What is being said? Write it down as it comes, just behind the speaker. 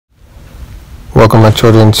Welcome my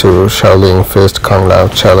children to Shaolin Fist Kung Lao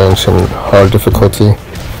Challenge in hard difficulty.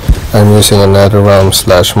 I'm using a NetherRealm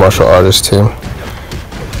 / martial artist team.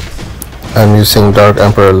 I'm using Dark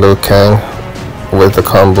Emperor Liu Kang with a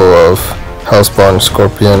combo of Hellspawn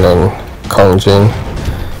Scorpion and Kong Jin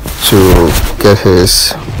to get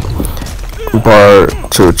his bar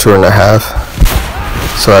to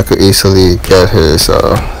 2.5 so I could easily get his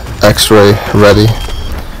X-ray ready,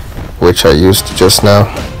 which I used just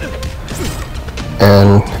now.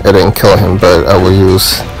 And it didn't kill him, but I will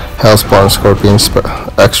use Hellspawn Scorpion's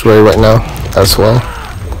X-ray right now as well,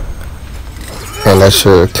 and that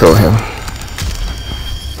should kill him.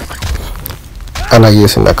 I'm not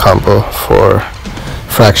using that combo for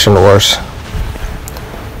Fraction Wars.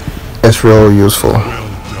 It's real useful.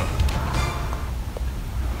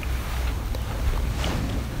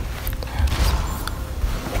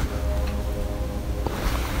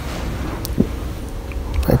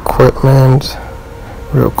 Equipment,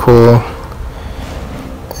 real cool.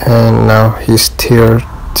 And now he's tier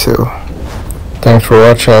 2. Thanks for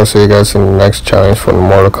watching. I'll see you guys in the next challenge for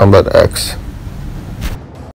Mortal Kombat X.